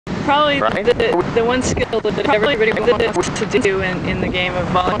Probably the one skill that everybody wants to do in the game of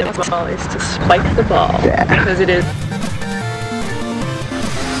volleyball is to spike the ball, because it is.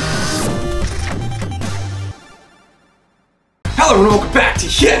 Hello and welcome back to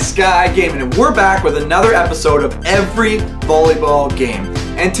Yes Guy Gaming, and we're back with another episode of Every Volleyball Game.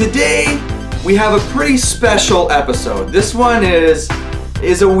 And today we have a pretty special episode. This one is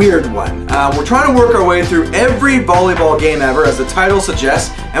a weird one. We're trying to work our way through every volleyball game ever, as the title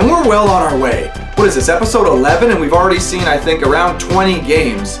suggests, and we're well on our way. What is this, episode 11? And we've already seen, I think, around 20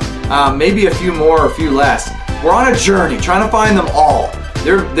 games. Maybe a few more or a few less. We're on a journey, trying to find them all.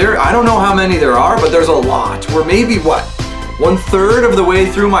 I don't know how many there are, but there's a lot. We're maybe, what, 1/3 of the way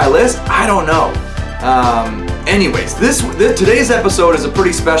through my list? I don't know. Anyways, today's episode is a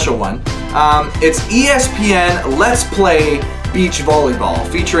pretty special one. It's ESPN Let's Play Beach Volleyball,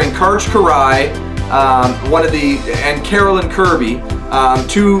 featuring Karch and Carolyn Kirby,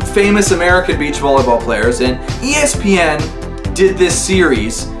 two famous American beach volleyball players. And ESPN did this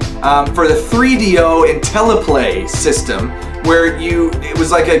series for the 3DO IntelliPlay system, where it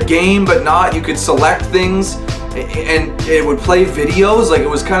was like a game but not. You could select things and it would play videos. Like, it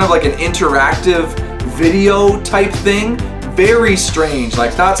was kind of like an interactive video type thing. Very strange,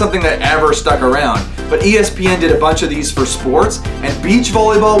 like not something that ever stuck around. But ESPN did a bunch of these for sports, and beach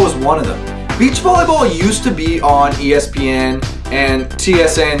volleyball was one of them. Beach volleyball used to be on ESPN and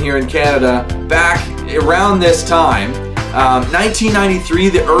TSN here in Canada back around this time. 1993,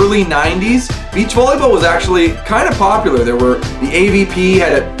 the early 90s, beach volleyball was actually kind of popular. The AVP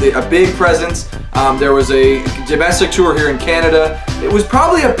had a big presence. There was a domestic tour here in Canada. It was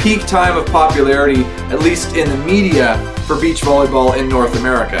probably a peak time of popularity, at least in the media, for beach volleyball in North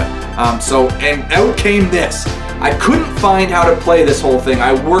America. And out came this. I couldn't find how to play this whole thing.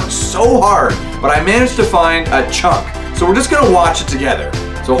 I worked so hard, but I managed to find a chunk. So we're just gonna watch it together.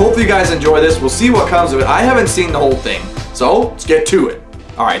 So hopefully you guys enjoy this. We'll see what comes of it. I haven't seen the whole thing, so let's get to it.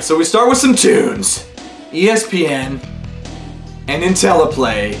 All right, so we start with some tunes. ESPN and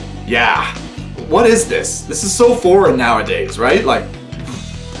IntelliPlay. Yeah. What is this? This is so foreign nowadays, right? Like,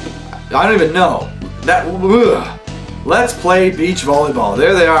 I don't even know. Let's Play Beach Volleyball.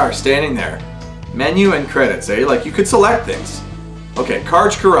 There they are, standing there. Menu and credits, eh? Like, you could select things. Okay,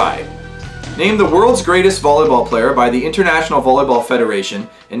 Karch. Named the world's greatest volleyball player by the International Volleyball Federation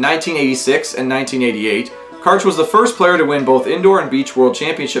in 1986 and 1988, Karch was the first player to win both indoor and beach world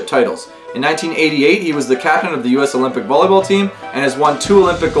championship titles. In 1988, he was the captain of the U.S. Olympic volleyball team and has won 2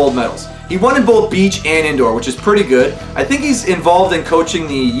 Olympic gold medals. He won in both beach and indoor, which is pretty good. I think he's involved in coaching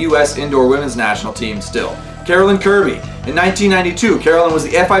the U.S. indoor women's national team still. Carolyn Kirby. In 1992, Carolyn was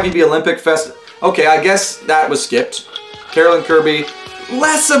the FIVB Olympic Fest. Okay, I guess that was skipped. Carolyn Kirby,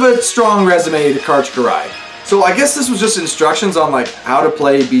 less of a strong resume to Karch. So I guess this was just instructions on like how to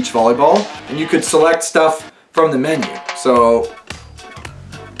play beach volleyball, and you could select stuff from the menu. So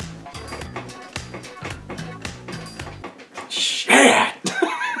shit.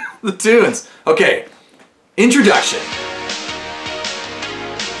 The tunes. Okay, introduction.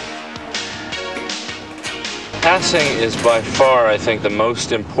 Passing is by far, I think, the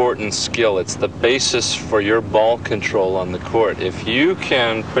most important skill. It's the basis for your ball control on the court. If you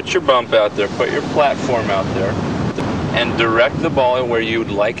can put your bump out there, put your platform out there, and direct the ball where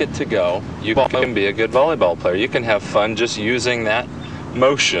you'd like it to go, you can be a good volleyball player. You can have fun just using that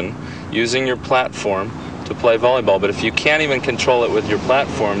motion, using your platform to play volleyball. But if you can't even control it with your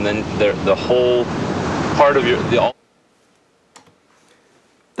platform, then the whole part of your...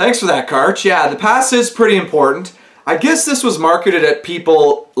 Thanks for that, Karch. Yeah, the pass is pretty important. I guess this was marketed at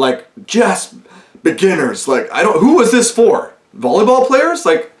people like just beginners. Like, who was this for? Volleyball players?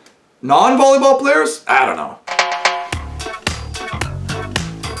 Like, non-volleyball players? I don't know.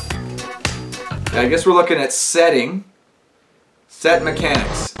 Yeah, I guess we're looking at set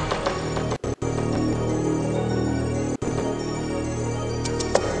mechanics.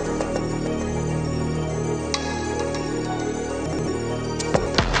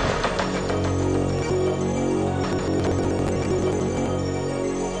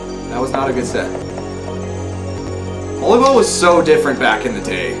 That was not a good set. Volleyball was so different back in the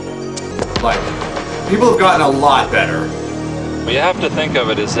day. Like, people have gotten a lot better. What you have to think of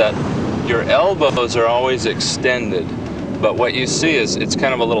it is that your elbows are always extended, but what you see is it's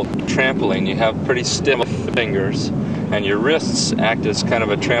kind of a little trampoline. You have pretty stiff fingers, and your wrists act as kind of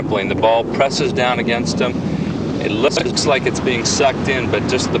a trampoline. The ball presses down against them. It looks like it's being sucked in, but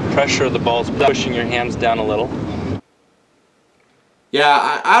just the pressure of the ball is pushing your hands down a little.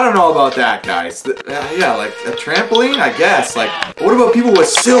 Yeah, I don't know about that, guys. Yeah, like a trampoline, I guess. Like, what about people with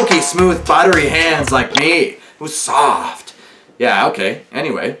silky, smooth, buttery hands like me? It was soft. Yeah, okay.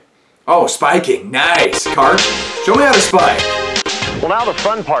 Anyway, Oh, spiking. Nice. Karch, show me how to spike. Well, now the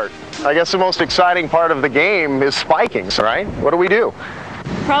fun part. I guess the most exciting part of the game is spiking, right? What do we do?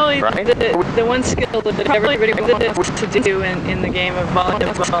 Probably the one skill that everybody wants to do in the game of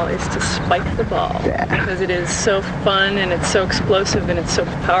volleyball is to spike the ball. Because it is so fun and it's so explosive and it's so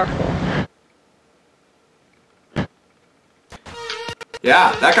powerful.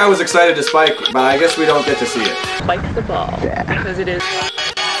 Yeah, that guy was excited to spike, but I guess we don't get to see it. Spike the ball. Because it is...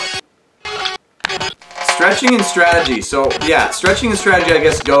 Stretching and strategy. So yeah, stretching and strategy I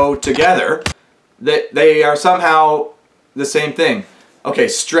guess go together. They are somehow the same thing. Okay,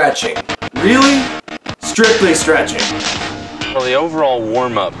 stretching. Really? Strictly stretching. Well, the overall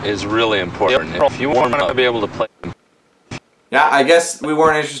warm-up is really important. If you want to be able to play... Yeah, I guess we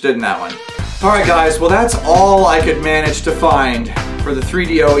weren't interested in that one. Alright guys, well that's all I could manage to find for the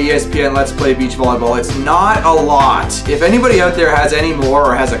 3DO ESPN Let's Play Beach Volleyball. It's not a lot. If anybody out there has any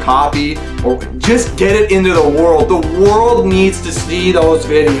more or has a copy, or just get it into the world. The world needs to see those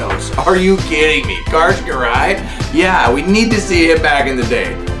videos. Are you kidding me? Karch, you're right? Yeah, we need to see it back in the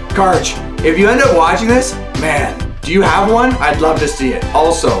day. Karch, if you end up watching this, man, do you have one? I'd love to see it.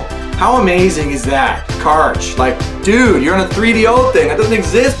 Also, how amazing is that? Karch, like, dude, you're on a 3DO thing. That doesn't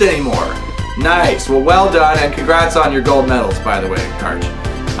exist anymore. Nice. Well done, and congrats on your gold medals, by the way, Karch.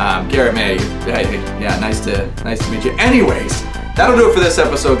 Garrett May, yeah, nice to meet you. Anyways, that'll do it for this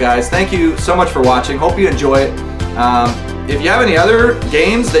episode, guys. Thank you so much for watching. Hope you enjoy it. If you have any other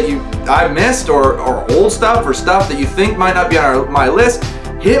games that I've missed, or old stuff, or stuff that you think might not be on my list,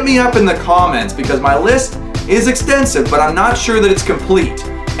 hit me up in the comments, because my list is extensive, but I'm not sure that it's complete.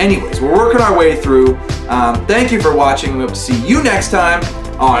 Anyways, we're working our way through. Thank you for watching. We'll see you next time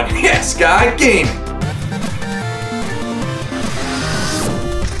on Yes Guy Gaming.